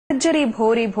ಭರ್ಜರಿ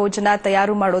ಭೋರಿ ಭೋಜನ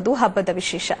ತಯಾರು ಮಾಡೋದು ಹಬ್ಬದ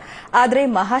ವಿಶೇಷ. ಆದರೆ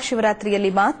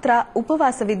ಮಹಾಶಿವರಾತ್ರಿಯಲ್ಲಿ ಮಾತ್ರ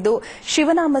ಉಪವಾಸವಿದ್ದು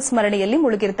ಶಿವನಾಮ ಸ್ಮರಣೆಯಲ್ಲಿ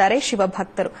ಮುಳುಗಿರ್ತಾರೆ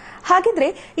ಶಿವಭಕ್ತರು. ಹಾಗಿದ್ರೆ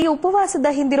ಈ ಉಪವಾಸದ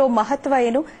ಹಿಂದಿರೋ ಮಹತ್ವ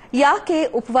ಏನು? ಯಾಕೆ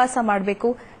ಉಪವಾಸ ಮಾಡಬೇಕು?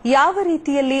 ಯಾವ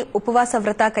ರೀತಿಯಲ್ಲಿ ಉಪವಾಸ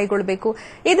ವ್ರತ ಕೈಗೊಳ್ಳಬೇಕು?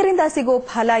 ಇದರಿಂದ ಸಿಗೋ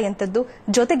ಫಲ ಎಂತದ್ದು?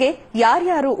 ಜೊತೆಗೆ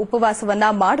ಯಾರ್ಯಾರು ಉಪವಾಸವನ್ನ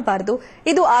ಮಾಡಬಾರದು?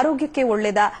 ಇದು ಆರೋಗ್ಯಕ್ಕೆ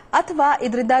ಒಳ್ಳೆಯದಾ ಅಥವಾ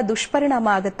ಇದರಿಂದ ದುಷ್ಪರಿಣಾಮ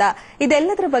ಆಗುತ್ತಾ?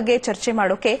 ಇದೆಲ್ಲದರ ಬಗ್ಗೆ ಚರ್ಚೆ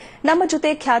ಮಾಡೋಕೆ ನಮ್ಮ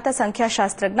ಜೊತೆ ಖ್ಯಾತ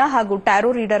ಸಂಖ್ಯಾಶಾಸ್ತ್ರಜ್ಞ ಹಾಗೂ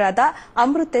ಟ್ಯಾರೋ ರೀಡರ್ ಆದ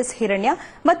ಅಮೃತ್ ಎಸ್ ಹಿರಣ್ಯ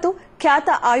ಮತ್ತು ಖ್ಯಾತ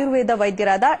ಆಯುರ್ವೇದ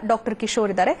ವೈದ್ಯರಾದ ಡಾಕ್ಟರ್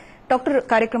ಕಿಶೋರ್ ಇದ್ದಾರೆ. ಡಾಕ್ಟರ್,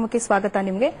 ಕಾರ್ಯಕ್ರಮಕ್ಕೆ ಸ್ವಾಗತ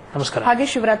ನಿಮಗೆ. ನಮಸ್ಕಾರ. ಹಾಗೆ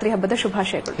ಶಿವರಾತ್ರಿ ಹಬ್ಬದ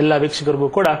ಶುಭಾಶಯಗಳು. ಎಲ್ಲ ವೀಕ್ಷಕರಿಗೂ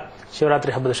ಕೂಡ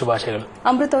ಶಿವರಾತ್ರಿ ಹಬ್ಬದ ಶುಭಾಶಯಗಳು.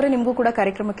 ಅಮೃತ್ ಅವರೇ, ನಿಮಗೂ ಕೂಡ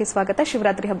ಕಾರ್ಯಕ್ರಮಕ್ಕೆ ಸ್ವಾಗತ.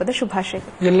 ಶಿವರಾತ್ರಿ ಹಬ್ಬದ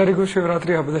ಶುಭಾಶಯಗಳು. ಎಲ್ಲರಿಗೂ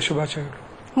ಶಿವರಾತ್ರಿ ಹಬ್ಬದ ಶುಭಾಶಯಗಳು.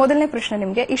 ಮೊದಲನೇ ಪ್ರಶ್ನೆ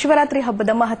ನಿಮಗೆ, ಈ ಶಿವರಾತ್ರಿ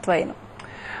ಹಬ್ಬದ ಮಹತ್ವ ಏನು?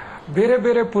 ಬೇರೆ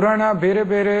ಬೇರೆ ಪುರಾಣ, ಬೇರೆ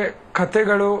ಬೇರೆ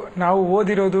ಕಥೆಗಳು ನಾವು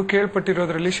ಓದಿರೋದು,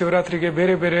 ಕೇಳ್ಪಟ್ಟಿರೋದ್ರಲ್ಲಿ ಶಿವರಾತ್ರಿಗೆ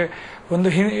ಬೇರೆ ಬೇರೆ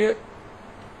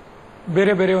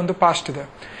ಒಂದು ಪಾಸ್ಟ್ ಇದೆ.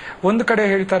 ಒಂದು ಕಡೆ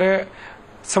ಹೇಳ್ತಾರೆ,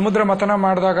 ಸಮುದ್ರ ಮಥನ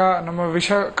ಮಾಡಿದಾಗ ನಮ್ಮ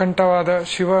ವಿಷಕಂಠವಾದ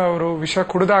ಶಿವ ಅವರು ವಿಷ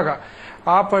ಕುಡಿದಾಗ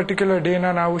ಆ ಪರ್ಟಿಕ್ಯುಲರ್ ಡೇನ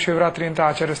ನಾವು ಶಿವರಾತ್ರಿ ಅಂತ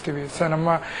ಆಚರಿಸ್ತೀವಿ. ನಮ್ಮ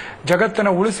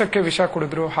ಜಗತ್ತನ್ನ ಉಳಿಸಕ್ಕೆ ವಿಷ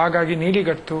ಕುಡಿದ್ರು, ಹಾಗಾಗಿ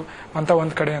ನೀಲಿಗಟ್ಟು ಅಂತ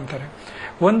ಒಂದ್ ಕಡೆ ಅಂತಾರೆ.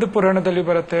 ಒಂದು ಪುರಾಣದಲ್ಲಿ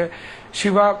ಬರುತ್ತೆ,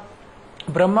 ಶಿವ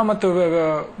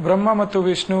ಬ್ರಹ್ಮ ಮತ್ತು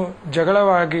ವಿಷ್ಣು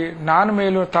ಜಗಳವಾಗಿ ನಾನ್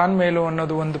ಮೇಲೂ ತಾನ್ ಮೇಲೂ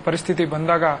ಅನ್ನೋದು ಒಂದು ಪರಿಸ್ಥಿತಿ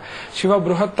ಬಂದಾಗ ಶಿವ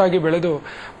ಬೃಹತ್ತಾಗಿ ಬೆಳೆದು,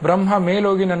 ಬ್ರಹ್ಮ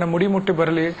ಮೇಲೋಗಿ ನನ್ನ ಮುಡಿ ಮುಟ್ಟಿ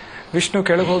ಬರಲಿ, ವಿಷ್ಣು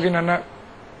ಕೆಳಗೋಗಿ ನನ್ನ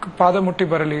ಪಾದ ಮುಟ್ಟಿ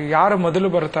ಬರಲಿ, ಯಾರು ಮೊದಲು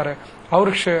ಬರ್ತಾರೆ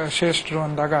ಅವ್ರಿಗೆ ಶ್ರೇಷ್ಠರು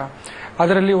ಅಂದಾಗ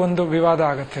ಅದರಲ್ಲಿ ಒಂದು ವಿವಾದ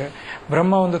ಆಗತ್ತೆ.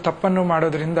 ಬ್ರಹ್ಮ ಒಂದು ತಪ್ಪನ್ನು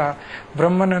ಮಾಡೋದ್ರಿಂದ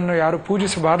ಬ್ರಹ್ಮನನ್ನು ಯಾರು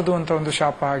ಪೂಜಿಸಬಾರದು ಅಂತ ಒಂದು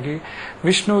ಶಾಪ ಆಗಿ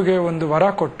ವಿಷ್ಣುವಿಗೆ ಒಂದು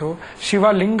ವರ ಕೊಟ್ಟು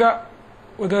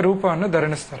ಶಿವಲಿಂಗದ ರೂಪವನ್ನು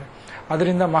ಧರಿಸ್ತಾರೆ.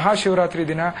 ಅದರಿಂದ ಮಹಾಶಿವರಾತ್ರಿ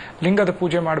ದಿನ ಲಿಂಗದ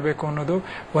ಪೂಜೆ ಮಾಡಬೇಕು ಅನ್ನೋದು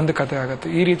ಒಂದು ಕಥೆ ಆಗುತ್ತೆ.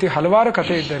 ಈ ರೀತಿ ಹಲವಾರು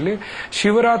ಕಥೆ ಇದ್ದಲ್ಲಿ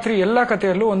ಶಿವರಾತ್ರಿ ಎಲ್ಲ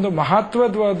ಕಥೆಯಲ್ಲೂ ಒಂದು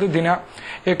ಮಹತ್ವವಾದ ದಿನ.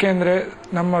 ಏಕೆಂದ್ರೆ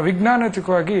ನಮ್ಮ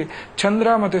ವಿಜ್ಞಾನಿಕವಾಗಿ ಚಂದ್ರ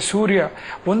ಮತ್ತೆ ಸೂರ್ಯ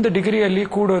ಒಂದು ಡಿಗ್ರಿಯಲ್ಲಿ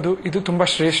ಕೂಡೋದು ಇದು ತುಂಬಾ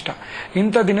ಶ್ರೇಷ್ಠ.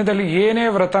 ಇಂಥ ದಿನದಲ್ಲಿ ಏನೇ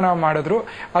ವ್ರತ ನಾವು ಮಾಡಿದ್ರು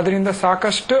ಅದರಿಂದ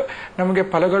ಸಾಕಷ್ಟು ನಮಗೆ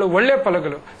ಫಲಗಳು, ಒಳ್ಳೆ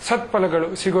ಫಲಗಳು, ಸತ್ಫಲಗಳು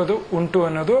ಸಿಗೋದು ಉಂಟು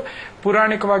ಅನ್ನೋದು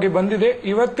ಪುರಾಣಿಕವಾಗಿ ಬಂದಿದೆ.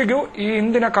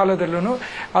 ಇಂದಿನ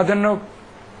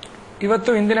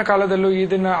ಕಾಲದಲ್ಲೂ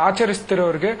ಇದನ್ನ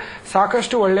ಆಚರಿಸ್ತಿರೋರಿಗೆ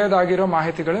ಸಾಕಷ್ಟು ಒಳ್ಳೆಯದಾಗಿರೋ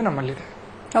ಮಾಹಿತಿಗಳು ನಮ್ಮಲ್ಲಿದೆ.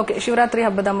 ಓಕೆ, ಶಿವರಾತ್ರಿ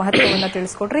ಹಬ್ಬದ ಮಹತ್ವವನ್ನು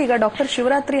ತಿಳಿಸ್ಕೊಟ್ರಿ. ಈಗ ಡಾಕ್ಟರ್,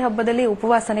 ಶಿವರಾತ್ರಿ ಹಬ್ಬದಲ್ಲಿ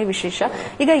ಉಪವಾಸನೇ ವಿಶೇಷ.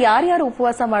 ಈಗ ಯಾರ್ಯಾರು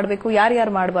ಉಪವಾಸ ಮಾಡಬೇಕು,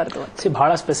 ಯಾರ್ಯಾರು ಮಾಡಬಾರ್ದು?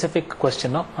 ಬಹಳ ಸ್ಪೆಸಿಫಿಕ್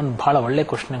ಕ್ವಶನ್, ಒಂದು ಬಹಳ ಒಳ್ಳೆ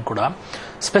ಕ್ವಶನ್ ಕೂಡ.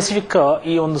 ಸ್ಪೆಸಿಫಿಕ್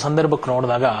ಈ ಒಂದು ಸಂದರ್ಭಕ್ಕೆ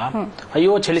ನೋಡಿದಾಗ,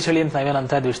 ಅಯ್ಯೋ ಚಳಿ ಚಳಿ ಅಂತ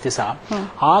ನಾವೇನಂತ ಇದ್ವಿ ಇಷ್ಟು ದಿವಸ.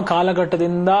 ಆ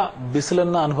ಕಾಲಘಟ್ಟದಿಂದ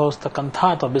ಬಿಸಿಲನ್ನ ಅನುಭವಿಸ್ತಕ್ಕಂಥ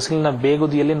ಅಥವಾ ಬಿಸಿಲಿನ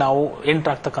ಬೇಗುದಿಯಲ್ಲಿ ನಾವು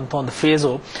ಎಂಟರ್ ಆಗ್ತಕ್ಕಂಥ ಒಂದು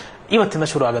ಫೇಸು ಇವತ್ತಿಂದ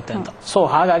ಶುರು ಆಗುತ್ತೆ ಅಂತ. ಸೊ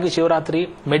ಹಾಗಾಗಿ Shivaratri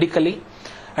medically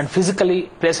and physically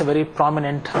place A very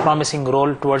promising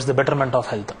roll towards the betterment of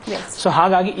health. So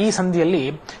ಹಾಗಾಗಿ ಈ ಸಂಧಿಯಲ್ಲಿ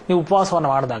ನೀವು ಉಪವಾಸವನ್ನು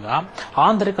ಮಾಡಿದಾಗ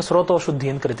ಆಂತರಿಕ ಸ್ರೋತ ಶುದ್ಧಿ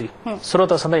ಅಂತ ಕರಿತೀವಿ.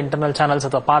 ಸ್ರೋತಸ್ ಅಂದ್ರೆ ಇಂಟರ್ನಲ್ ಚಾನಲ್ಸ್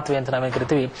ಅಥವಾ ಪಾತ್ವೆ ಅಂತ ನಾವೇನು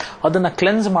ಕರಿತೀವಿ, ಅದನ್ನ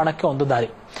ಕ್ಲೆನ್ಸ್ ಮಾಡಕ್ಕೆ ಒಂದು ದಾರಿ.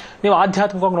 ನೀವು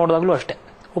ಆಧ್ಯಾತ್ಮಿಕವಾಗಿ ನೋಡಿದಾಗ್ಲೂ ಅಷ್ಟೇ,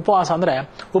 ಉಪವಾಸ ಅಂದ್ರೆ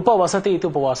ಉಪವಸತಿ ಇದು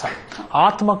ಉಪವಾಸ.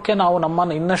 ಆತ್ಮಕ್ಕೆ ನಾವು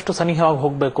ನಮ್ಮನ್ನು ಇನ್ನಷ್ಟು ಸನಿಹವಾಗಿ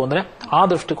ಹೋಗಬೇಕು ಅಂದ್ರೆ ಆ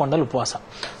ದೃಷ್ಟಿಕೋನದಲ್ಲಿ ಉಪವಾಸ.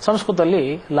 ಸಂಸ್ಕೃತದಲ್ಲಿ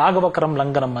ಲಾಘವಕರಂ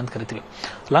ಲಂಘನಂ ಅಂತ ಕರಿತೀವಿ.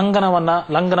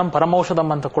 ಲಂಘನಂ ಪರಮೌಷಧಂ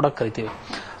ಅಂತ ಕೂಡ ಕರಿತೀವಿ.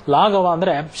 ಲಾಘವ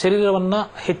ಅಂದ್ರೆ ಶರೀರವನ್ನ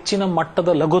ಹೆಚ್ಚಿನ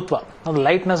ಮಟ್ಟದ ಲಘುತ್ವ,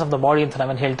 ಲೈಟ್ನೆಸ್ ಆಫ್ ದ ಬಾಡಿ ಅಂತ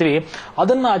ನಾವೇನು ಹೇಳ್ತೀವಿ,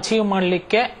 ಅದನ್ನ ಅಚೀವ್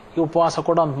ಮಾಡಲಿಕ್ಕೆ ಈ ಉಪವಾಸ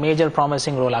ಕೂಡ ಒಂದು ಮೇಜರ್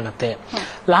ಪ್ರಾಮಿಸಿಂಗ್ ರೋಲ್ ಆಗುತ್ತೆ.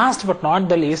 Last but not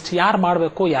the least, ಯಾರು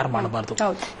ಮಾಡಬೇಕು ಯಾರು ಮಾಡಬಾರ್ದು.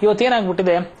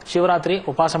 ಇವತ್ತೇನಾಗ್ಬಿಟ್ಟಿದೆ, ಶಿವರಾತ್ರಿ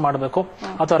ಉಪವಾಸ ಮಾಡಬೇಕು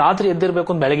ಅಥವಾ ರಾತ್ರಿ ಎದ್ದಿರ್ಬೇಕು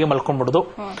ಅಂತ ಬೆಳಗ್ಗೆ ಮಲ್ಕೊಂಡ್ಬಿಡುದು,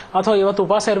 ಅಥವಾ ಇವತ್ತು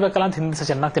ಉಪವಾಸ ಇರ್ಬೇಕಲ್ಲ ಅಂತ ಹಿಂದಿನ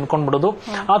ಚೆನ್ನಾಗಿ ತಿನ್ಕೊಂಡ್ಬಿಡುದು,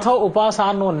 ಅಥವಾ ಉಪವಾಸ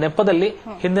ಅನ್ನೋ ನೆಪದಲ್ಲಿ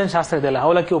ಹಿಂದಿನ ಶಾಸ್ತ್ರ ಇದೆಯಲ್ಲ,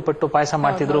 ಅವಲಕ್ಕಿ ಉಪ್ಪಿಟ್ಟು ಪಾಯಸ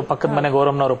ಮಾಡ್ತಿದ್ರು ಪಕ್ಕದ ಮನೆ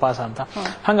ಗೌರಮ್ನವ್ರ ಉಪವಾಸ ಅಂತ,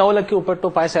 ಹಂಗ ಅವಲಕ್ಕಿ ಉಪ್ಪಿಟ್ಟು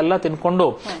ಪಾಯಸ ಎಲ್ಲ ತಿನ್ಕೊಂಡು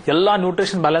ಎಲ್ಲಾ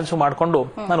ನ್ಯೂಟ್ರಿಷನ್ ಬ್ಯಾಲೆನ್ಸ್ ಮಾಡ್ಕೊಂಡು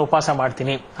ನಾನು ಉಪವಾಸ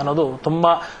ಮಾಡ್ತೀನಿ ಅನ್ನೋದು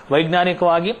ತುಂಬಾ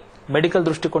ವೈಜ್ಞಾನಿಕವಾಗಿ ಮೆಡಿಕಲ್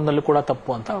ದೃಷ್ಟಿಕೋನದಲ್ಲೂ ಕೂಡ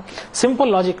ತಪ್ಪು ಅಂತ. ಸಿಂಪಲ್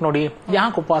ಲಾಜಿಕ್ ನೋಡಿ,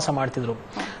 ಯಾಕೆ ಉಪವಾಸ ಮಾಡ್ತಿದ್ರು?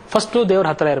 ಫಸ್ಟ್ ದೇವ್ರ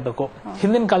ಹತ್ರ ಇರಬೇಕು.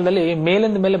 ಹಿಂದಿನ ಕಾಲದಲ್ಲಿ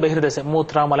ಮೇಲಿಂದ ಮೇಲೆ ಬಹಿರ್ದೆಸೆ,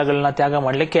 ಮೂತ್ರ ಮಲಗಳನ್ನ ತ್ಯಾಗ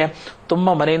ಮಾಡ್ಲಿಕ್ಕೆ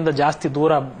ತುಂಬಾ ಮನೆಯಿಂದ ಜಾಸ್ತಿ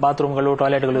ದೂರ ಬಾತ್ರೂಮ್ಗಳು,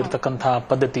 ಟಾಯ್ಲೆಟ್ಗಳು ಇರತಕ್ಕಂತಹ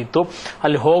ಪದ್ಧತಿ ಇತ್ತು.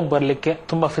 ಅಲ್ಲಿ ಹೋಗಿ ಬರ್ಲಿಕ್ಕೆ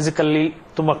ತುಂಬಾ ಫಿಸಿಕಲಿ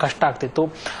ತುಂಬಾ ಕಷ್ಟ ಆಗ್ತಿತ್ತು.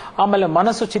 ಆಮೇಲೆ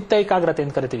ಮನಸ್ಸು ಚಿತ್ತ ಏಕಾಗ್ರತೆ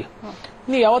ಅಂತ ಕರಿತೀವಿ.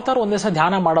 ನೀವು ಯಾವತ್ತಾರು ಒಂದ್ ದಿವಸ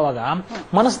ಧ್ಯಾನ ಮಾಡುವಾಗ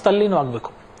ಮನಸ್ಸು ತಲ್ಲೀನೂ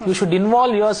ಆಗ್ಬೇಕು. You should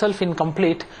involve your self in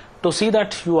complete to see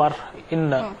that you are in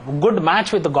good match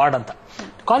with god ಅಂತ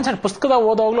ಕಾನ್ಸೆಪ್ಟ್. ಪುಸ್ತಕದ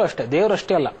ಓದೋಗ್ಲೂ ಅಷ್ಟೇ,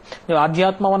 ದೇವರಷ್ಟೇ ಅಲ್ಲ, ನೀವು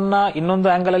ಆಧ್ಯಾತ್ಮವನ್ನ ಇನ್ನೊಂದು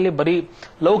ಆಂಗಲ್ ಅಲ್ಲಿ ಬರೀ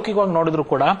ಲೌಕಿಕವಾಗಿ ನೋಡಿದ್ರು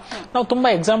ಕೂಡ ನಾವು ತುಂಬಾ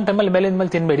ಎಕ್ಸಾಮ್ ಟೈಮಲ್ಲಿ ಮೇಲಿಂದ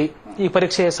ಮೇಲೆ ತಿನ್ಬೇಡಿ, ಈ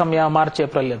ಪರೀಕ್ಷೆಯ ಸಮಯ ಮಾರ್ಚ್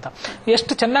ಏಪ್ರಿಲ್ ಅಂತ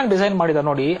ಎಷ್ಟು ಚೆನ್ನಾಗಿ ಡಿಸೈನ್ ಮಾಡಿದ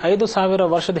ನೋಡಿ. 5000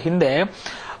 ವರ್ಷದ ಹಿಂದೆ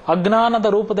ಅಜ್ಞಾನದ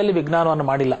ರೂಪದಲ್ಲಿ ವಿಜ್ಞಾನವನ್ನು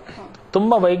ಮಾಡಿಲ್ಲ,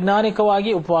 ತುಂಬಾ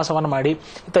ವೈಜ್ಞಾನಿಕವಾಗಿ ಉಪವಾಸವನ್ನು ಮಾಡಿ.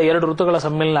 2 ಋತುಗಳ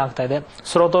ಸಮ್ಮಿಲನ ಆಗ್ತಾ ಇದೆ,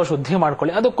 ಸ್ರೋತ ಶುದ್ಧಿ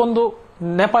ಮಾಡ್ಕೊಳ್ಳಿ, ಅದಕ್ಕೊಂದು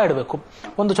ನೆಪ ಇಡಬೇಕು,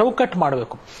 ಒಂದು ಚೌಕಟ್ಟು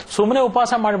ಮಾಡಬೇಕು. ಸುಮ್ಮನೆ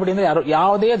ಉಪವಾಸ ಮಾಡಿಬಿಡಿ ಅಂದ್ರೆ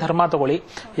ಯಾವುದೇ ಧರ್ಮ ತಗೊಳ್ಳಿ,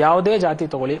 ಯಾವುದೇ ಜಾತಿ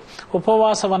ತಗೊಳ್ಳಿ,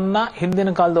 ಉಪವಾಸವನ್ನ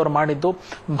ಹಿಂದಿನ ಕಾಲದವ್ರು ಮಾಡಿದ್ದು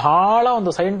ಬಹಳ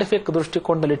ಒಂದು ಸೈಂಟಿಫಿಕ್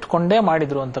ದೃಷ್ಟಿಕೋನದಲ್ಲಿ ಇಟ್ಕೊಂಡೇ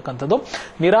ಮಾಡಿದ್ರು ಅಂತಕ್ಕಂಥದ್ದು.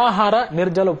 ನಿರಾಹಾರ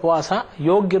ನಿರ್ಜಲ ಉಪವಾಸ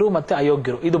ಯೋಗ್ಯರು ಮತ್ತೆ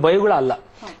ಅಯೋಗ್ಯರು, ಇದು ಬೈಗುಳ ಅಲ್ಲ.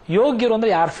 ಯೋಗ್ಯರು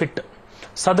ಅಂದ್ರೆ ಯಾರು fit,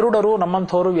 ಸದೃಢರು,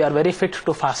 ನಮ್ಮಂಥವ್ರು we are very fit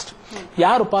to fast.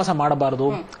 ಯಾರು ಉಪವಾಸ ಮಾಡಬಾರದು?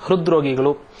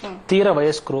 ಹೃದ್ರೋಗಿಗಳು, ತೀರ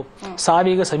ವಯಸ್ಕರು,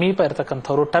 ಸಾವಿಗೆ ಸಮೀಪ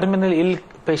ಇರತಕ್ಕಂಥವ್ರು, ಟರ್ಮಿನಲ್ ಇಲ್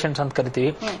ಪೇಷಂಟ್ಸ್ ಅಂತ ಕರಿತೀವಿ,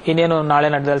 ಇನ್ನೇನು ನಾಳೆ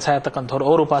ನಡೆದಲ್ಲಿ ಸಾಯತಕ್ಕಂಥವ್ರು,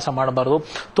 ಅವರು ಉಪವಾಸ ಮಾಡಬಾರದು.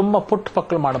 ತುಂಬಾ ಪುಟ್ಟ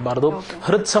ಮಕ್ಕಳು ಮಾಡಬಾರದು.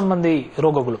 ಹೃದ್ ಸಂಬಂಧಿ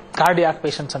ರೋಗಗಳು, ಕಾರ್ಡಿಯಾಕ್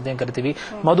ಪೇಷಂಟ್ಸ್ ಅಂತ ಏನ್ ಕರಿತೀವಿ,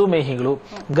 ಮಧುಮೇಹಿಗಳು,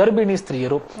 ಗರ್ಭಿಣಿ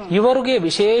ಸ್ತ್ರೀಯರು, ಇವರಿಗೆ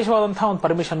ವಿಶೇಷವಾದಂತಹ ಒಂದು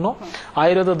ಪರ್ಮಿಷನ್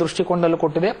ಆಯುರ್ವೇದ ದೃಷ್ಟಿಕೋನದಲ್ಲೂ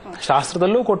ಕೊಟ್ಟಿದೆ,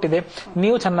 ಶಾಸ್ತ್ರದಲ್ಲೂ ಕೊಟ್ಟಿದೆ.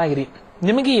 ನೀವು ಚೆನ್ನಾಗಿರಿ,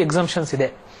 ನಿಮಗೆ ಈ ಎಕ್ಸಂಪ್ಷನ್ಸ್ ಇದೆ.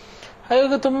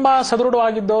 ಇವಾಗ ತುಂಬಾ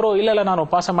ಸದೃಢವಾಗಿದ್ದವರು, ಇಲ್ಲ ನಾನು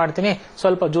ಉಪವಾಸ ಮಾಡ್ತೀನಿ,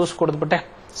 ಸ್ವಲ್ಪ ಜ್ಯೂಸ್ ಕುಡಿದ್ಬಿಟ್ಟೆ,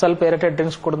 ಸ್ವಲ್ಪ ಎರೆಟೆಡ್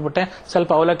ಡ್ರಿಂಕ್ಸ್ ಕುಡಿದ್ಬಿಟ್ಟೆ,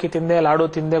 ಸ್ವಲ್ಪ ಅವಲಕ್ಕಿ ತಿಂದೆ, ಲಾಡು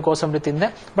ತಿಂದೆ, ಕೋಸಂಬರಿ ತಿಂದೆ,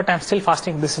 but I am still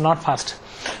fasting, this is not fast.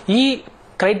 ಈ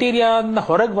ಕ್ರೈಟೀರಿಯಾದ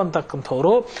ಹೊರಗೆ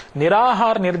ಬಂತಕ್ಕಂಥವ್ರು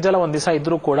ನಿರಾಹಾರ ನಿರ್ಜಲ ಒಂದ್ ದಿವಸ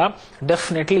ಇದ್ರೂ ಕೂಡ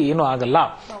ಡೆಫಿನೆಟ್ಲಿ ಏನೂ ಆಗಲ್ಲ.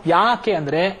 ಯಾಕೆ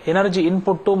ಅಂದ್ರೆ ಎನರ್ಜಿ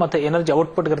ಇನ್ಪುಟ್ ಮತ್ತೆ ಎನರ್ಜಿ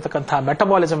ಔಟ್ಪುಟ್ ಇರತಕ್ಕಂತಹ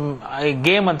ಮೆಟಬಾಲಿಸಮ್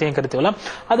ಗೇಮ್ ಅಂತ ಏನ್ ಕರಿತೀವಲ್ಲ,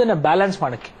 ಅದನ್ನ ಬ್ಯಾಲೆನ್ಸ್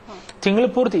ಮಾಡಕ್ಕೆ ತಿಂಗಳು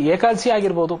ಪೂರ್ತಿ ಏಕಾದಶಿ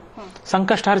ಆಗಿರ್ಬೋದು,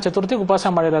 ಸಂಕಷ್ಟಹಾರ ಚತುರ್ಥಿಗೆ ಉಪವಾಸ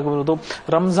ಮಾಡಿರಾಗಿರ್ಬೋದು,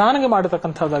 ರಂಜಾನ್ಗೆ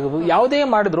ಮಾಡಿರ್ತಕ್ಕಂಥದ್ದಾಗಿರ್ಬೋದು, ಯಾವುದೇ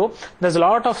ಮಾಡಿದ್ರು ದರ್ಸ್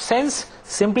lot of sense,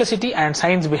 simplicity and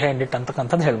science behind it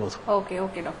ಅಂತಕ್ಕಂಥದ್ದು ಹೇಳ್ಬೋದು. ಓಕೆ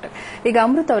ಓಕೆ ಡಾಕ್ಟರ್, ಈಗ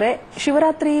ಅಮೃತ್ ಅವರೇ,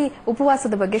 ಶಿವರಾತ್ರಿ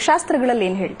ಉಪವಾಸದ ಬಗ್ಗೆ ಶಾಸ್ತ್ರಗಳಲ್ಲಿ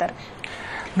ಏನ್ ಹೇಳ್ತಾರೆ?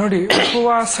 ನೋಡಿ,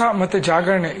 ಉಪವಾಸ ಮತ್ತೆ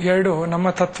ಜಾಗರಣೆ ಎರಡು ನಮ್ಮ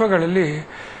ತತ್ವಗಳಲ್ಲಿ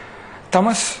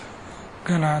ತಮಸ್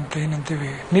ಗಣ ಅಂತ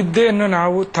ಏನಂತೀವಿ, ನಿದ್ದೆಯನ್ನು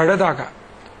ನಾವು ತಡೆದಾಗ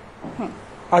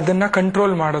ಅದನ್ನ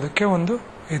ಕಂಟ್ರೋಲ್ ಮಾಡೋದಕ್ಕೆ ಒಂದು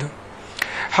ಇದು.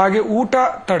 ಹಾಗೆ ಊಟ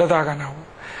ತಡೆದಾಗ ನಾವು,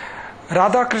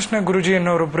 ರಾಧಾಕೃಷ್ಣ ಗುರುಜಿ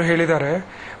ಅನ್ನೋರೊಬ್ರು ಹೇಳಿದ್ದಾರೆ,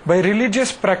 by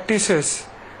religious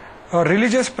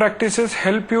practices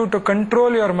help you to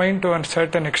control your mind to an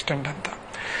certain extent ಅಂತ.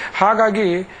 ಹಾಗಾಗಿ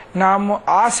ನಾವು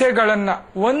ಆಸೆಗಳನ್ನ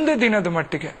ಒಂದು ದಿನದ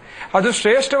ಮಟ್ಟಿಗೆ, ಅದು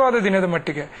ಶ್ರೇಷ್ಠವಾದ ದಿನದ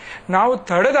ಮಟ್ಟಿಗೆ ನಾವು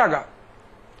ತಡೆದಾಗ,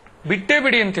 ಬಿಟ್ಟೇ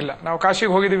ಬಿಡಿ ಅಂತಿಲ್ಲ, ನಾವು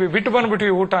ಕಾಶಿಗೆ ಹೋಗಿದ್ದೀವಿ ಬಿಟ್ಟು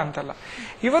ಬಂದ್ಬಿಟ್ಟಿವಿ ಊಟ ಅಂತಲ್ಲ,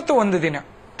 ಇವತ್ತು ಒಂದು ದಿನ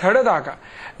ತಡೆದಾಗ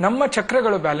ನಮ್ಮ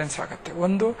ಚಕ್ರಗಳು ಬ್ಯಾಲೆನ್ಸ್ ಆಗುತ್ತೆ.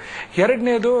 ಒಂದು.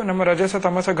 ಎರಡನೇದು, ನಮ್ಮ ರಜಸ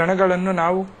ತಮಸ ಗಣಗಳನ್ನು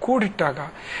ನಾವು ಕೂಡಿಟ್ಟಾಗ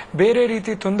ಬೇರೆ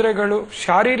ರೀತಿ ತೊಂದರೆಗಳು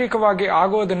ಶಾರೀರಿಕವಾಗಿ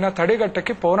ಆಗೋದನ್ನ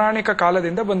ತಡೆಗಟ್ಟಕ್ಕೆ ಪೌರಾಣಿಕ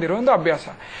ಕಾಲದಿಂದ ಬಂದಿರೋ ಒಂದು ಅಭ್ಯಾಸ.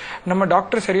 ನಮ್ಮ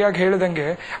ಡಾಕ್ಟರ್ ಸರಿಯಾಗಿ ಹೇಳಿದಂಗೆ,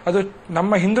 ಅದು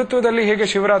ನಮ್ಮ ಹಿಂದುತ್ವದಲ್ಲಿ ಹೇಗೆ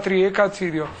ಶಿವರಾತ್ರಿ ಏಕಾದಶಿ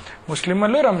ಇದೆಯೋ,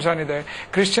 ಮುಸ್ಲಿಮಲ್ಲೂ ರಂಜಾನ್ ಇದೆ,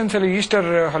 ಕ್ರಿಶ್ಚಿಯನ್ಸ್ ಅಲ್ಲಿ ಈಸ್ಟರ್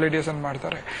ಹಾಲಿಡೇಸ್ ಅಂತ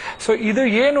ಮಾಡ್ತಾರೆ. ಸೊ ಇದು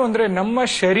ಏನು ಅಂದ್ರೆ, ನಮ್ಮ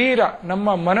ಶರೀರ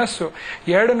ನಮ್ಮ ಮನಸ್ಸು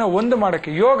ಎರಡನ್ನ ಒಂದು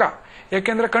ಮಾಡಕ್ಕೆ ಯೋಗ.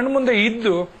 ಯಾಕೆಂದ್ರೆ ಕಣ್ಮುಂದೆ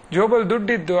ಇದ್ದು, ಜೋಬಲ್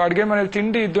ದುಡ್ಡಿದ್ದು, ಅಡ್ಗೆ ಮನೇಲಿ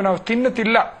ತಿಂಡಿ ಇದ್ದು ನಾವು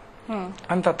ತಿನ್ನುತ್ತಿಲ್ಲ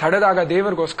ಅಂತ ತಡೆದಾಗ,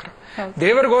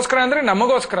 ದೇವರಿಗೋಸ್ಕರ ಅಂದ್ರೆ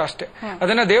ನಮಗೋಸ್ಕರ ಅಷ್ಟೇ,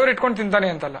 ಅದನ್ನ ದೇವರು ಇಟ್ಕೊಂಡು ತಿಂತಾನೆ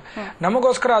ಅಂತಲ್ಲ,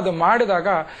 ನಮಗೋಸ್ಕರ ಅದು ಮಾಡಿದಾಗ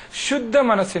ಶುದ್ಧ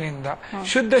ಮನಸ್ಸಿನಿಂದ,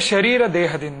 ಶುದ್ಧ ಶರೀರ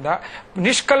ದೇಹದಿಂದ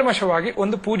ನಿಷ್ಕಲ್ಮಶವಾಗಿ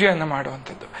ಒಂದು ಪೂಜೆಯನ್ನ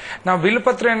ಮಾಡುವಂಥದ್ದು. ನಾವು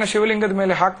ಬಿಲ್ಪತ್ರೆಯನ್ನ ಶಿವಲಿಂಗದ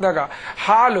ಮೇಲೆ ಹಾಕಿದಾಗ,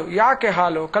 ಹಾಲು, ಯಾಕೆ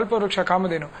ಹಾಲು? ಕಲ್ಪವೃಕ್ಷ,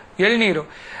 ಕಾಮಧೇನು, ಎಳ್ನೀರು,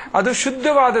 ಅದು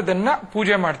ಶುದ್ಧವಾದದನ್ನ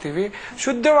ಪೂಜೆ ಮಾಡ್ತೀವಿ.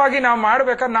 ಶುದ್ಧವಾಗಿ ನಾವು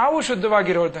ಮಾಡ್ಬೇಕಾದ್ರೆ ನಾವು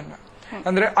ಶುದ್ಧವಾಗಿರೋದನ್ನ,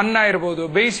 ಅಂದ್ರೆ ಅನ್ನ ಇರ್ಬೋದು,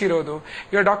 ಬೇಯಿಸಿರೋದು.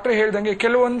 ಈಗ ಡಾಕ್ಟರ್ ಹೇಳ್ದಂಗೆ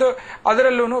ಕೆಲವೊಂದು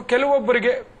ಅದರಲ್ಲೂ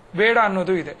ಕೆಲವೊಬ್ಬರಿಗೆ ಬೇಡ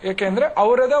ಅನ್ನೋದು ಇದೆ. ಯಾಕೆಂದ್ರೆ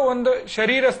ಅವರದ ಒಂದು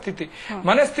ಶರೀರ ಸ್ಥಿತಿ,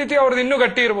 ಮನಸ್ಥಿತಿ ಅವ್ರದ್ದು ಇನ್ನೂ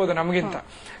ಗಟ್ಟಿ ಇರ್ಬೋದು ನಮಗಿಂತ,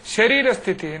 ಶರೀರ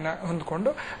ಸ್ಥಿತಿಯನ್ನ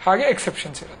ಹೊಂದ್ಕೊಂಡು ಹಾಗೆ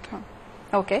ಎಕ್ಸೆಪ್ಷನ್ಸ್ ಇರುತ್ತೆ.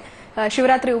 ಓಕೆ,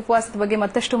 ಶಿವರಾತ್ರಿ ಉಪವಾಸದ ಬಗ್ಗೆ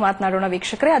ಮತ್ತಷ್ಟು ಮಾತನಾಡೋಣ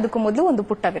ವೀಕ್ಷಕರೇ. ಅದಕ್ಕೂ ಮೊದಲು ಒಂದು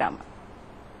ಪುಟ್ಟ ವಿರಾಮ.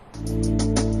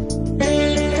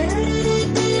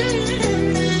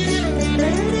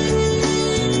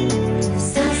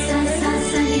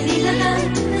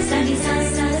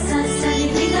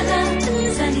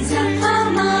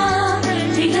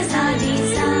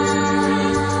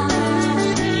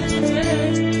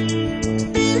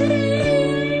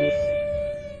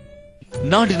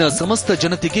 ನಾಡಿನ ಸಮಸ್ತ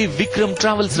ಜನತೆಗೆ ವಿಕ್ರಮ್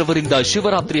ಟ್ರಾವೆಲ್ಸ್ ರವರಿಂದ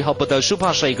ಶಿವರಾತ್ರಿ ಹಬ್ಬದ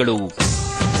ಶುಭಾಶಯಗಳು.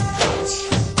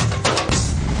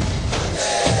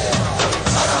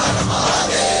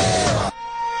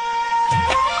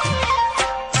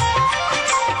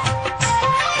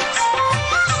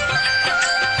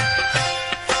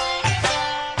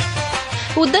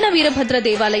 ಉದ್ದನ ವೀರಭದ್ರ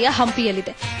ದೇವಾಲಯ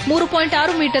ಹಂಪಿಯಲ್ಲಿದೆ.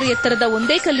 3.6 ಮೀಟರ್ ಎತ್ತರದ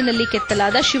ಒಂದೇ ಕಲ್ಲಿನಲ್ಲಿ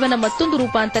ಕೆತ್ತಲಾದ ಶಿವನ ಮತ್ತೊಂದು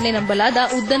ರೂಪ ಅಂತಾನೆ ನಂಬಲಾದ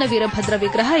ಉದ್ದನ ವೀರಭದ್ರ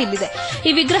ವಿಗ್ರಹ ಇಲ್ಲಿದೆ.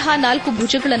 ಈ ವಿಗ್ರಹ 4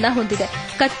 ಭುಜಗಳನ್ನ ಹೊಂದಿದೆ.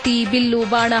 ಕತ್ತಿ, ಬಿಲ್ಲು,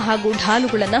 ಬಾಣ ಹಾಗೂ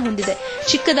ಢಾಲುಗಳನ್ನ ಹೊಂದಿದೆ.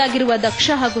 ಚಿಕ್ಕದಾಗಿರುವ ದಕ್ಷ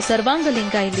ಹಾಗೂ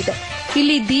ಸರ್ವಾಂಗಲಿಂಗ ಇಲ್ಲಿದೆ.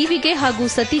 ಇಲ್ಲಿ ದೀವಿಗೆ ಹಾಗೂ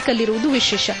ಸತಿ ಕಲ್ಲಿರುವುದು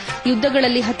ವಿಶೇಷ.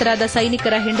 ಯುದ್ದಗಳಲ್ಲಿ ಹತರಾದ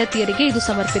ಸೈನಿಕರ ಹೆಂಡತಿಯರಿಗೆ ಇದು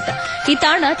ಸಮರ್ಪಿತ. ಈ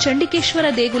ತಾಣ ಚಂಡಿಕೇಶ್ವರ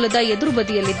ದೇಗುಲದ ಎದುರು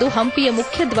ಬದಿಯಲ್ಲಿದ್ದು, ಹಂಪಿಯ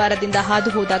ಮುಖ್ಯ ದ್ವಾರದಿಂದ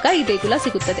ಹಾದು ಹೋದಾಗ ಈ ದೇಗುಲ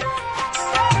ಸಿಗುತ್ತದೆ.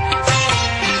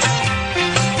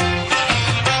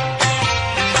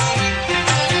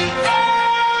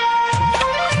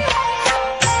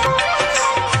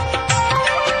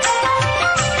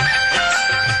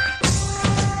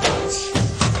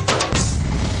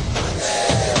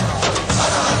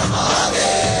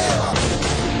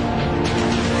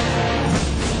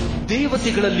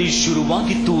 ದೇವತೆಗಳಲ್ಲಿ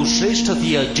ಶುರುವಾಗಿತ್ತು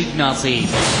ಶ್ರೇಷ್ಠತೆಯ ಜಿಜ್ಞಾಸೆ.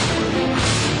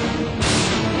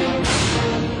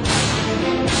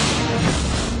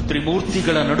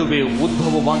 ತ್ರಿಮೂರ್ತಿಗಳ ನಡುವೆ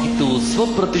ಉದ್ಭವವಾಗಿತ್ತು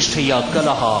ಸ್ವಪ್ರತಿಷ್ಠೆಯ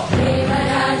ಕಲಹ.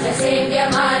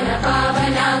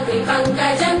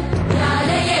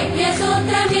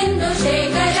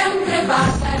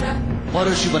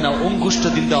 ಪರಶಿವನ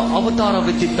ಒಂಗುಷ್ಟದಿಂದ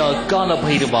ಅವತಾರವೆತ್ತಿದ್ದ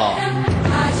ಕಾಲಭೈರವ.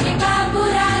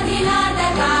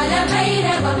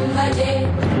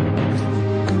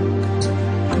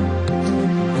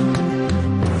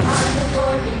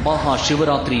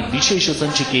 ಮಹಾಶಿವರಾತ್ರಿ ವಿಶೇಷ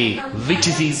ಸಂಚಿಕೆ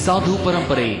ವೀಕ್ಷಿಸಿ. ಸಾಧು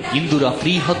ಪರಂಪರೆ ಇಂದು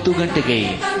ರಾತ್ರಿ 10 ಗಂಟೆಗೆ.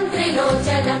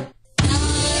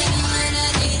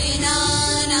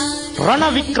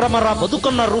 ರಣವಿಕ್ರಮರ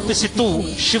ಬದುಕನ್ನು ರೂಪಿಸಿತ್ತು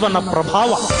ಶಿವನ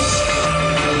ಪ್ರಭಾವ.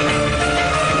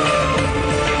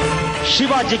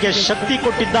 ಶಿವಾಜಿಗೆ ಶಕ್ತಿ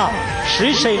ಕೊಟ್ಟಿದ್ದ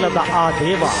ಶ್ರೀಶೈಲದ ಆ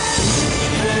ದೇವ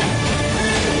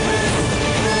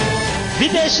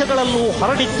ವಿದೇಶಗಳಲ್ಲೂ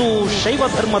ಹರಡಿತ್ತು ಶೈವ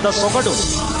ಧರ್ಮದ ಸೊಗಡು.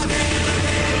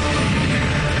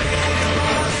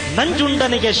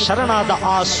 ನಂಜುಂಡನಿಗೆ ಶರಣಾದ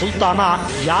ಆ ಸುಲ್ತಾನ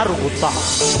ಯಾರು ಗೊತ್ತಾ?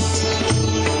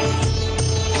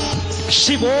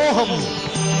 ಶಿವೋಹಂ.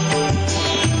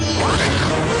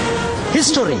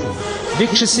 ಹಿಸ್ಟರಿ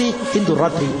ವೀಕ್ಷಿಸಿ ಇಂದು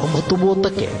ರಾತ್ರಿ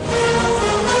 9:30ಕ್ಕೆ.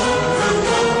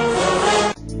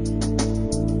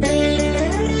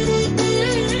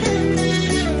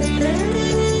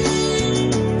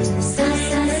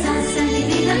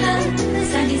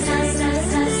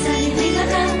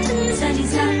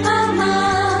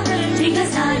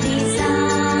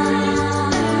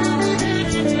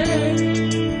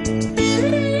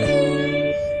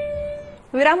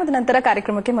 ವಿರಾಮದ ನಂತರ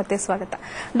ಕಾರ್ಯಕ್ರಮಕ್ಕೆ ಮತ್ತೆ ಸ್ವಾಗತ.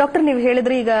 ಡಾಕ್ಟರ್, ನೀವು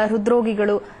ಹೇಳಿದ್ರೆ ಈಗ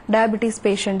ಹೃದ್ರೋಗಿಗಳು, ಡಯಾಬಿಟಿಸ್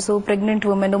ಪೇಷಂಟ್ಸ್, ಪ್ರೆಗ್ನೆಂಟ್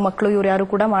ವುಮೆನ್, ಮಕ್ಕಳು ಇವ್ರು ಯಾರು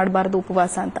ಕೂಡ ಮಾಡಬಾರದು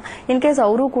ಉಪವಾಸ ಅಂತ. ಇನ್ ಕೇಸ್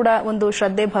ಅವರು ಕೂಡ ಒಂದು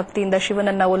ಶ್ರದ್ಧೆ ಭಕ್ತಿಯಿಂದ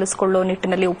ಶಿವನನ್ನ ಒಲಿಸಿಕೊಳ್ಳೋ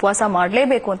ನಿಟ್ಟಿನಲ್ಲಿ ಉಪವಾಸ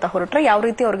ಮಾಡಲೇಬೇಕು ಅಂತ ಹೊರಟ್ರೆ ಯಾವ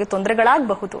ರೀತಿ ಅವರಿಗೆ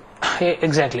ತೊಂದರೆಗಳಾಗಬಹುದು?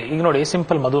 ಎಕ್ಸಾಕ್ಟ್ಲಿ. ಈಗ ನೋಡಿ,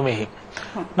 ಸಿಂಪಲ್ ಮಧುಮೇಹಿ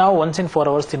ನಾವು ಒನ್ಸ್ ಇನ್ 4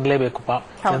 hours ತಿನ್ಲೇಬೇಕಪ್ಪ,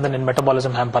 ನಿನ್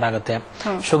ಮೆಟಬಾಲಿಸಮ್ ಹ್ಯಾಂಪರ್ ಆಗುತ್ತೆ,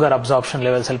 ಶುಗರ್ ಅಬ್ಸಾರ್ಪ್ಷನ್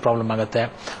ಲೆವೆಲ್ಸ್ ಅಲ್ಲಿ ಪ್ರಾಬ್ಲಮ್ ಆಗುತ್ತೆ,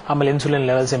 ಆಮೇಲೆ ಇನ್ಸುಲಿನ್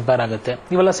ಲೆವೆಲ್ಸ್ ಇಂಪೇರ್ ಆಗುತ್ತೆ,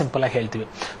 ಇವೆಲ್ಲ ಸಿಂಪಲ್ ಆಗಿ ಹೇಳ್ತೀವಿ.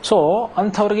 ಸೊ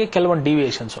ಅಂಥವ್ರಿಗೆ ಕೆಲವೊಂದು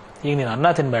ಡಿವಿಯೇಷನ್ಸ್. ಈಗ ನೀನು ಅನ್ನ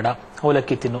ತಿನ್ಬೇಡ,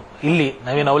 ಅವಲಕ್ಕಿ ತಿನ್ನು. ಇಲ್ಲಿ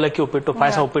ನಾವೇನು ಅವಲಕ್ಕಿ ಉಪ್ಪಿಟ್ಟು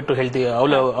ಪಾಯಸ ಉಪ್ಪಿಟ್ಟು ಹೇಳ್ತೀವಿ,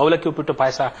 ಅವಲಕ್ಕಿ ಉಪ್ಪಿಟ್ಟು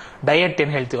ಪಾಯಸ ಡಯಟ್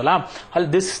ಏನ್ ಹೇಳ್ತೀವಲ್ಲ, ಅಲ್ಲಿ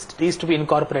this is to B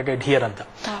incorporated here ಅಂತ.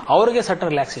 ಅವರಿಗೆ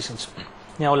ಸರ್ಟನ್ ರಿಲ್ಯಾಕ್ಸೇಷನ್ಸ್.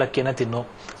 ನೀವು ಅವಲಕ್ಕಿನ ತಿನ್ನು,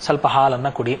 ಸ್ವಲ್ಪ ಹಾಲನ್ನ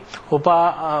ಕುಡಿ,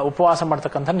 ಉಪವಾಸ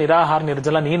ಮಾಡ್ತಕ್ಕಂಥ ನಿರಾಹಾರ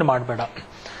ನಿರ್ಜಲ ನೀನು ಮಾಡಬೇಡ.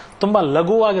 ತುಂಬಾ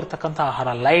ಲಘುವಾಗಿರ್ತಕ್ಕಂಥ ಆಹಾರ,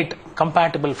 light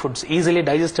compatible foods, easily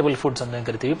digestible foods ಅಂತ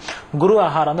ಕರಿತೀವಿ. ಗುರು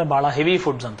ಆಹಾರ ಅಂದ್ರೆ ಬಹಳ ಹೆವಿ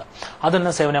ಫುಡ್ಸ್ ಅಂತ, ಅದನ್ನ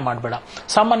ಸೇವನೆ ಮಾಡಬೇಡ.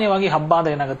 ಸಾಮಾನ್ಯವಾಗಿ ಹಬ್ಬ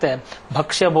ಅಂದ್ರೆ ಏನಾಗುತ್ತೆ,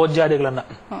 ಭಕ್ಷ್ಯ ಭೋಜ್ಯಾದಿಗಳನ್ನ,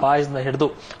 ಪಾಯಸದಿಂದ ಹಿಡಿದು,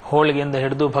 ಹೋಳಿಗೆಯಿಂದ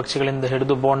ಹಿಡಿದು, ಭಕ್ಷ್ಯಗಳಿಂದ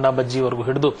ಹಿಡಿದು, ಬೋಂಡ ಬಜ್ಜಿವರೆಗೂ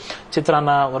ಹಿಡಿದು,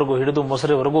 ಚಿತ್ರಾನ್ನವರೆಗೂ ಹಿಡಿದು,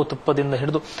 ಮೊಸರಿವರೆಗೂ, ತುಪ್ಪದಿಂದ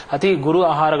ಹಿಡಿದು ಅತಿ ಗುರು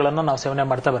ಆಹಾರಗಳನ್ನ ನಾವು ಸೇವನೆ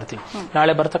ಮಾಡ್ತಾ ಬರ್ತೀವಿ.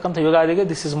 ನಾಳೆ ಬರ್ತಕ್ಕಂಥ ಯುಗಾದಿಗೆ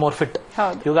this is more fit.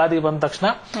 Ugadi ಬಂದ ತಕ್ಷಣ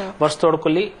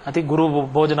ವರ್ಷದೊಡ್ಕೊಲ್ಲಿ ಅತಿ ಗುರು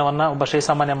ಭೋಜನವನ್ನ ಒಬ್ಬ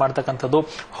ಶ್ರೀಸಾಮಾನ್ಯ ಮಾಡ್ತಕ್ಕಂಥದ್ದು,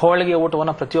 ಹೋಳಿಗೆ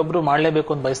ಊಟವನ್ನ ಪ್ರತಿಯೊಬ್ಬರು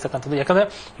ಮಾಡಲೇಬೇಕು ಅಂತ ಬಯಸ್ತಕ್ಕಂಥದ್ದು. ಯಾಕಂದ್ರೆ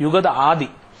ಯುಗದ ಆದಿ.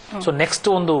 ಸೊ ನೆಕ್ಸ್ಟ್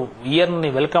ಒಂದು ಇಯರ್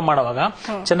ನೀವು ವೆಲ್ಕಮ್ ಮಾಡುವಾಗ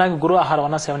ಚೆನ್ನಾಗಿ ಗುರು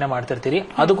ಆಹಾರವನ್ನ ಸೇವನೆ ಮಾಡ್ತಿರ್ತೀರಿ.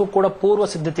 ಅದಕ್ಕೂ ಕೂಡ ಪೂರ್ವ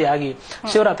ಸಿದ್ಧತೆಯಾಗಿ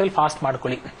ಶಿವರಾತ್ರಿಯಲ್ಲಿ ಫಾಸ್ಟ್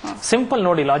ಮಾಡ್ಕೊಳ್ಳಿ. ಸಿಂಪಲ್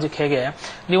ನೋಡಿ ಲಾಜಿಕ್ ಹೇಗೆ,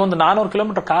 ನೀವೊಂದು 400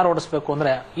 ಕಿಲೋಮೀಟರ್ ಕಾರ್ ಓಡಿಸಬೇಕು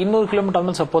ಅಂದ್ರೆ 200 ಕಿಲೋಮೀಟರ್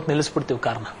ಆದ್ಮೇಲೆ ಸ್ವಲ್ಪ ಹೊತ್ತು ನಿಲ್ಲಿಸ್ಬಿಡ್ತೀವಿ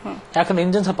ಕಾರ್ನ. ಯಾಕಂದ್ರೆ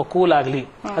ಇಂಜಿನ್ ಸ್ವಲ್ಪ ಕೂಲ್ ಆಗಲಿ,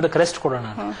 ಅದಕ್ಕೆ ರೆಸ್ಟ್ ಕೊಡೋಣ.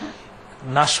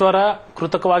 ನಶ್ವರ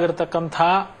ಕೃತಕವಾಗಿರ್ತಕ್ಕಂಥ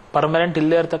ಪರ್ಮನೆಂಟ್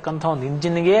ಇಲ್ಲೇ ಇರತಕ್ಕಂಥ ಒಂದು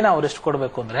ಇಂಜಿನ್ಗೆ ನಾವು ರೆಸ್ಟ್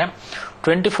ಕೊಡಬೇಕು ಅಂದ್ರೆ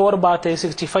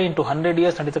 24/365 into 100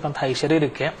 years ನಡೀತಕ್ಕಂತಹ ಈ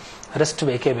ಶರೀರಕ್ಕೆ ರೆಸ್ಟ್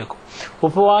ಬೇಕೇ ಬೇಕು.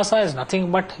 ಉಪವಾಸ is nothing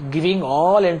but giving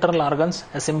all internal organs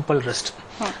A simple rest.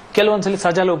 ಕೆಲವೊಂದ್ಸಲಿ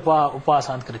ಸಜಲ ಉಪವಾಸ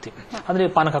ಅಂತ ಕರಿತೀವಿ. ಅಂದ್ರೆ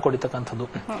ಪಾನಕ ಕುಡಿತಕ್ಕಂಥದ್ದು,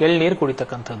 ಎಳ್ನೀರು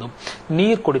ಕುಡಿತಕ್ಕಂಥದ್ದು,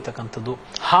 ನೀರು ಕುಡಿತಕ್ಕಂಥದ್ದು,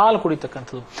 ಹಾಲು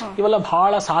ಕುಡಿತಕ್ಕಂಥದ್ದು, ಇವೆಲ್ಲ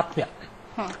ಬಹಳ ಸಾತ್ವ್ಯ.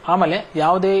 ಆಮೇಲೆ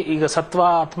ಯಾವುದೇ ಈಗ ಸತ್ವ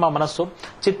ಅಥವಾ ಮನಸ್ಸು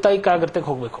ಚಿತ್ತೈಕಾಗ್ರತೆಗೆ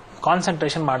ಹೋಗ್ಬೇಕು,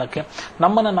 ಕಾನ್ಸಂಟ್ರೇಷನ್ ಮಾಡಕ್ಕೆ,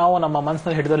 ನಮ್ಮನ್ನ ನಾವು ನಮ್ಮ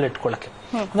ಮನಸ್ಸಿನಲ್ಲಿ ಹಿಡಿದಲ್ಲಿ ಇಟ್ಕೊಳ್ಳಕ್ಕೆ.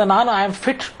 ಅಂದ್ರೆ ನಾನು I am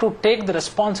fit to take the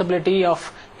responsibility of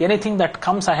anything that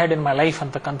comes ahead in my life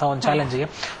ಅಂತಕ್ಕಂಥ ಒಂದು ಚಾಲೆಂಜ್ಗೆ,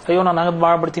 ಅಯ್ಯೋ ನಾನು ಅದ್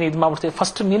ಮಾಡ್ಬಿಡ್ತೀನಿ, ಇದು ಮಾಡ್ಬಿಡ್ತೀನಿ.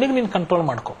 ಫಸ್ಟ್ ನಿನಗೆ ನೀನು ಕಂಟ್ರೋಲ್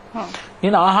ಮಾಡ್ಕೊ.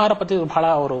 ನೀನು ಆಹಾರ ಪದ್ಧತಿ ಬಹಳ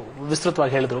ಅವರು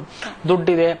ವಿಸ್ತೃತವಾಗಿ ಹೇಳಿದ್ರು.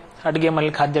 ದುಡ್ಡಿದೆ, ಅಡಿಗೆ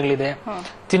ಮನೆ ಖಾದ್ಯಗಳಿದೆ,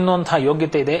 ತಿನ್ನುವಂತಹ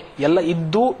ಯೋಗ್ಯತೆ ಇದೆ, ಎಲ್ಲ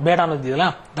ಇದ್ದು ಬೇಡ ಅನ್ನೋದಿದೆಯಲ್ಲ,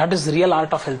 that is real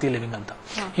art of healthy living ಅಂತ.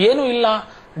 ಏನು ಇಲ್ಲ,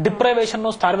 ಡಿಪ್ರೈವೇಷನ್,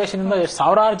 ಸ್ಟಾರ್ವೇಷನ್ ಇಂದ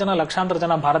ಸಾವಿರಾರು ಜನ, ಲಕ್ಷಾಂತರ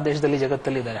ಜನ ಭಾರತ ದೇಶದಲ್ಲಿ,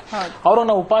 ಜಗತ್ತಲ್ಲಿ ಇದ್ದಾರೆ. ಅವರು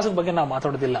ನಾವು ಉಪವಾಸದ ಬಗ್ಗೆ ನಾವು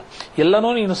ಮಾತಾಡೋದಿಲ್ಲ. ಎಲ್ಲನೂ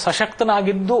ನೀನು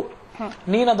ಸಶಕ್ತನಾಗಿದ್ದು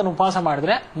ನೀನು ಅದನ್ನು ಉಪವಾಸ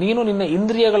ಮಾಡಿದ್ರೆ ನೀನು ನಿನ್ನ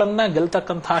ಇಂದ್ರಿಯಗಳನ್ನ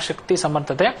ಗೆಲ್ತಕ್ಕಂತಹ ಶಕ್ತಿ,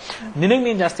 ಸಮರ್ಥತೆ ನಿನಗೆ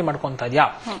ನೀನ್ ಜಾಸ್ತಿ ಮಾಡ್ಕೊಂತ ಇದ್ಯಾ.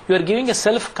 You are giving A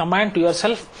self command to your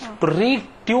self to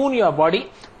ರೀಟ್ಯೂನ್ your body,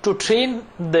 to train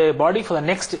the body for the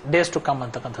next days to come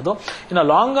ಅಂತಕ್ಕಂಥದ್ದು. In a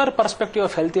longer perspective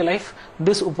of healthy life,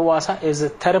 this upavasa is a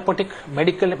therapeutic,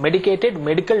 medicated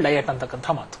medical diet ಅಂತಕ್ಕಂಥ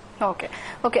ಮಾತು.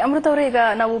 Okay ಅಮೃತ ಅವರೇ, ಈಗ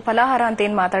ನಾವು ಫಲಾಹಾರ ಅಂತ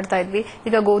ಏನ್ ಮಾತಾಡ್ತಾ ಇದ್ವಿ,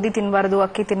 ಈಗ ಗೋಧಿ ತಿನ್ಬಾರ್ದು,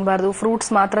 ಅಕ್ಕಿ ತಿನ್ಬಾರ್ದು,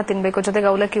 ಫ್ರೂಟ್ಸ್ ಮಾತ್ರ ತಿನ್ಬೇಕು, ಜೊತೆಗೆ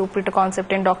ಅವಲಕ್ಕಿ ಉಪ್ಪಿಟ್ಟು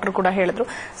ಕಾನ್ಸೆಪ್ಟ್ ಏನ್ ಡಾಕ್ಟರ್ ಕೂಡ ಹೇಳಿದ್ರು.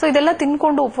 ಸೊ ಇದೆಲ್ಲ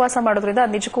ತಿನ್ಕೊಂಡು ಉಪವಾಸ ಮಾಡೋದ್ರಿಂದ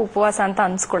ಅದು ನಿಜಕ್ಕೂ ಉಪವಾಸ ಅಂತ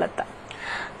ಅನ್ಸ್ಕೊಳತ್ತ?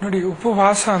 ನೋಡಿ,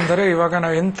 ಉಪವಾಸ ಅಂದರೆ ಇವಾಗ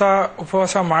ನಾವು ಎಂತ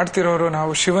ಉಪವಾಸ ಮಾಡ್ತಿರೋರು,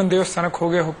 ನಾವು ಶಿವನ್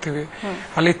ದೇವಸ್ಥಾನಕ್ಕೆ ಹೋಗ್ತೀವಿ,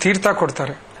 ಅಲ್ಲಿ ತೀರ್ಥ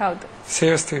ಕೊಡ್ತಾರೆ, ಹೌದು,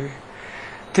 ಸೇವಿಸ್ತೀವಿ.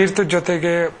 ತೀರ್ಥದ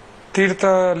ಜೊತೆಗೆ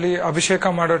ತೀರ್ಥದಲ್ಲಿ ಅಭಿಷೇಕ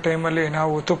ಮಾಡೋ ಟೈಮಲ್ಲಿ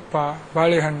ನಾವು ತುಪ್ಪ,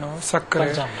 ಬಾಳೆಹಣ್ಣು, ಸಕ್ಕರೆ,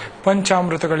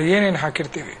 ಪಂಚಾಮೃತಗಳು ಏನೇನು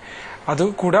ಹಾಕಿರ್ತೀವಿ ಅದು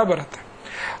ಕೂಡ ಬರುತ್ತೆ.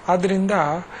 ಆದ್ರಿಂದ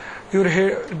ಇವ್ರು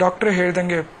ಡಾಕ್ಟರ್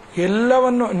ಹೇಳ್ದಂಗೆ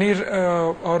ಎಲ್ಲವನ್ನು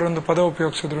ಅವರೊಂದು ಪದ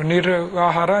ಉಪಯೋಗಿಸಿದ್ರು, ನೀರು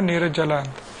ಆಹಾರ ನೀರು ಜಲ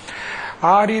ಅಂತ.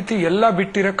 ಆ ರೀತಿ ಎಲ್ಲ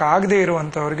ಬಿಟ್ಟಿರಕ್ ಆಗದೆ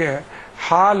ಇರುವಂತವ್ರಿಗೆ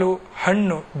ಹಾಲು,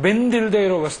 ಹಣ್ಣು, ಬೆಂದಿಲ್ದೇ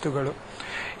ಇರೋ ವಸ್ತುಗಳು,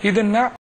 ಇದನ್ನ